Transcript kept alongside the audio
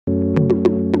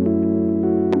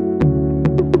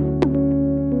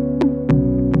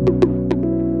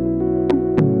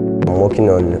working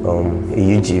on a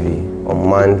UGV,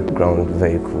 unmanned ground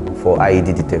vehicle, for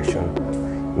IED detection.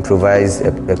 Improvised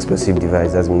explosive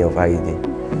device, that's meaning of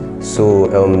IED. So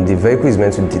the vehicle is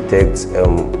meant to detect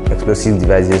explosive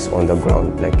devices on the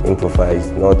ground, like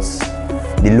improvised, not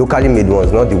the locally made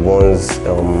ones, not the ones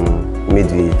made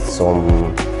with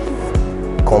some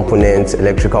components,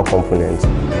 electrical components.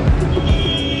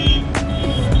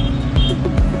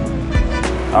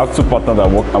 I have two partners that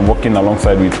I'm working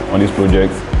alongside with on this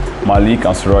project, Malik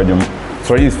and Suraj.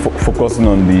 Suraj is focusing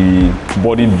on the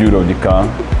body build of the car.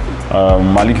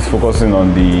 Malik is focusing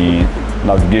on the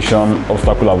navigation,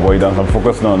 obstacle avoidance. I'm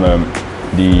focusing on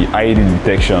the IED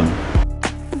detection.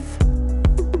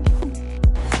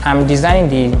 I'm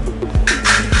designing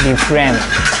the frame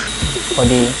for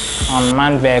the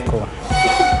unmanned vehicle.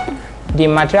 The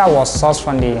material was sourced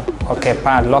from the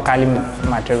occupied locally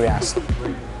materials.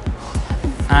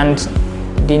 And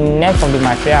the neck of the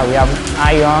material, we have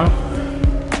iron,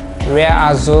 rear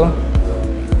axle,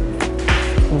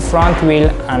 front wheel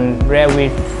and rear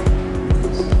wheel,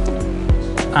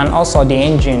 and also the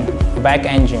engine, bike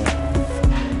engine,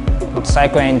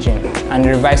 motorcycle engine, and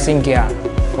reversing gear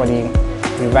for the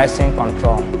reversing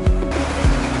control.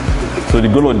 So the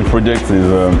goal of the project is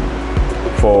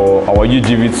for our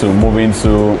UGV to move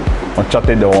into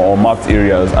uncharted or unmapped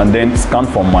areas and then scan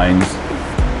for mines.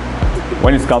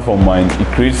 When it scans for mines, it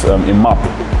creates a map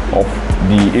of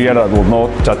the area that was not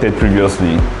charted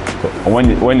previously. So when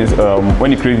it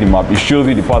creates the map, it shows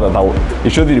you the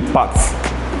parts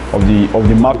of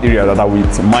the map area that are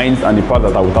with mines and the parts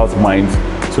that are without mines.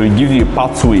 So it gives you a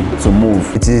pathway to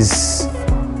move. It is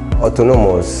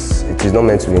autonomous. It is not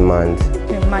meant to be manned.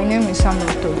 Okay, my name is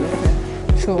Samuel Tobe.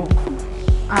 So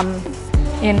I'm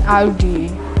in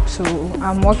RDA. So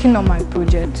I'm working on my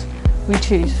project,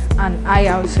 which is an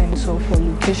IR sensor for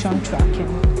location tracking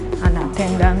and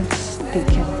attendance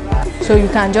taking. So you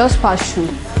can just pass through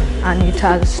and it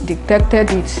has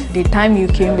detected it, the time you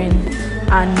came in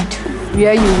and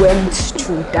where you went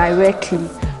through directly.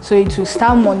 So it will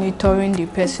start monitoring the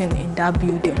person in that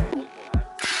building.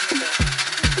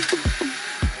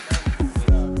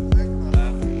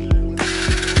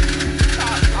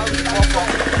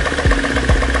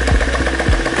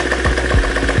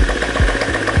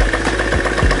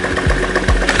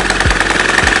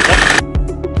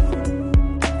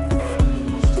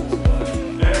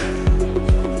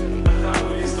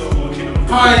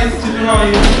 Hi, children, how are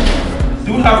you?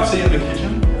 Do we have tea in the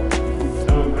kitchen?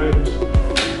 Oh, great.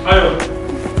 Ayo.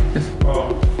 Yes. Oh.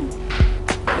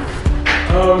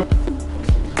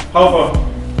 How far?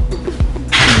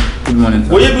 Good morning,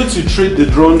 sir. Were you able to treat the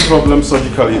drone problem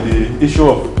surgically, the issue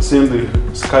of seeing the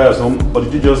sky as home, or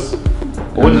did you just...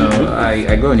 No,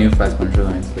 I got a new flight control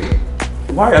line for you.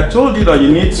 Why? I told you that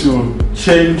you need to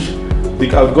change the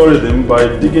algorithm by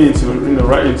digging into,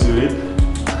 right into it.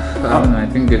 I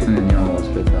think getting a new one was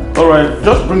better. Alright,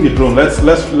 just bring the drone. Let's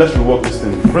rework this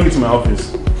thing. Bring it to my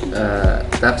office.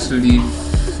 It actually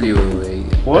flew away.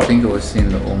 What? I think it was in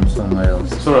the home somewhere else.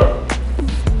 Sorry,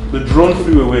 the drone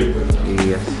flew away.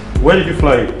 Yes. Where did you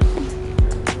fly it?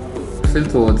 Flew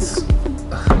towards...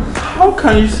 How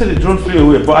can you say the drone flew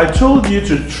away? But I told you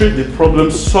to treat the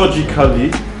problem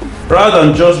surgically rather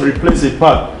than just replace a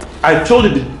part. I told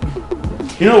you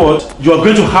you know what? You are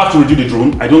going to have to redo the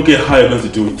drone. I don't care how you're going to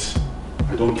do it.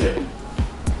 I don't care.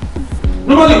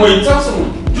 Normally when you tell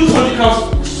someone, do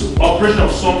surgical operation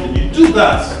of something, you do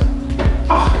that.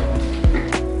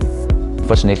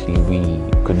 Fortunately, we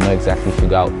could not exactly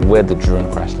figure out where the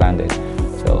drone crash landed.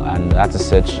 So, and I had to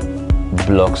search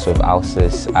blocks of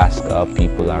houses, ask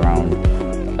people around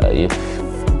if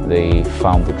they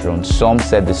found the drone. Some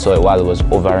said they saw it while it was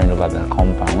hovering over the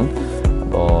compound,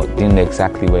 but didn't know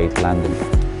exactly where it landed.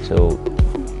 So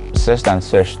searched and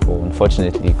searched, but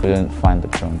unfortunately couldn't find the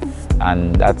drone,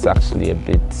 and that's actually a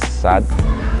bit sad.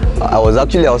 I was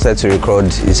actually outside to record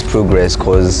his progress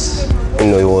because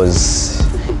he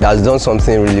has done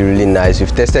something really nice.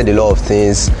 We've tested a lot of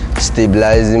things,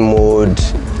 stabilizing mode,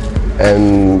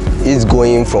 it's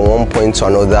going from one point to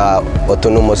another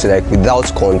autonomously, like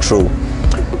without control.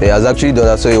 He has actually done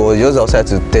that, so he was just outside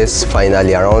to test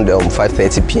finally around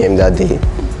 5:30 p.m. that day.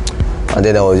 And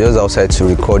then I was just outside to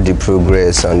record the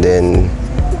progress, and then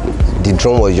the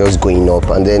drone was just going up,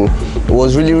 and then it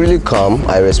was really calm.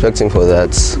 I respect him for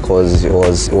that because he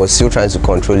was still trying to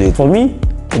control it. For me,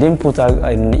 he didn't put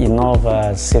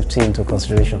enough safety into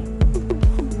consideration,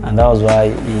 and that was why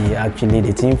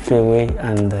the team flew away,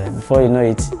 and before you know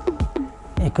it,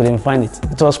 he couldn't find it.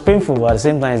 It was painful, but at the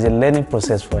same time, it's a learning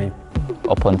process for him.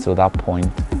 Up until that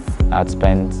point, I had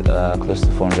spent close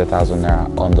to 400,000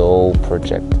 naira on the whole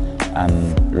project,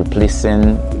 and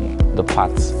replacing the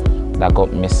parts that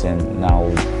got missing now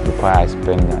would require I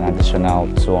spend an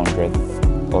additional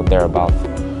 200 or thereabout.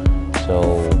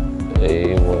 So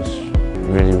it was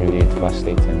really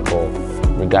devastating, but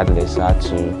regardless I had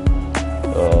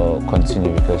to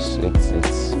continue because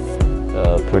it's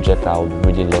a project I would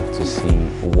really love to see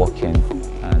working,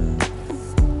 and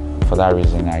for that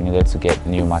reason I needed to get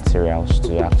new materials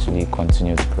to actually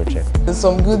continue the project. There's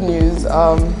some good news.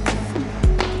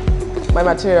 My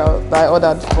material that I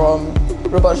ordered from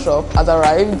Robot Shop has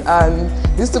arrived, and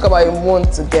this took about a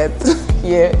month to get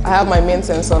here. I have my main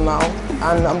sensor now,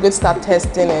 and I'm going to start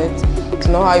testing it to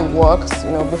know how it works,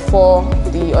 before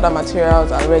the other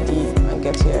materials are ready and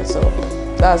get here. So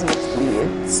that's mostly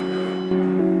it.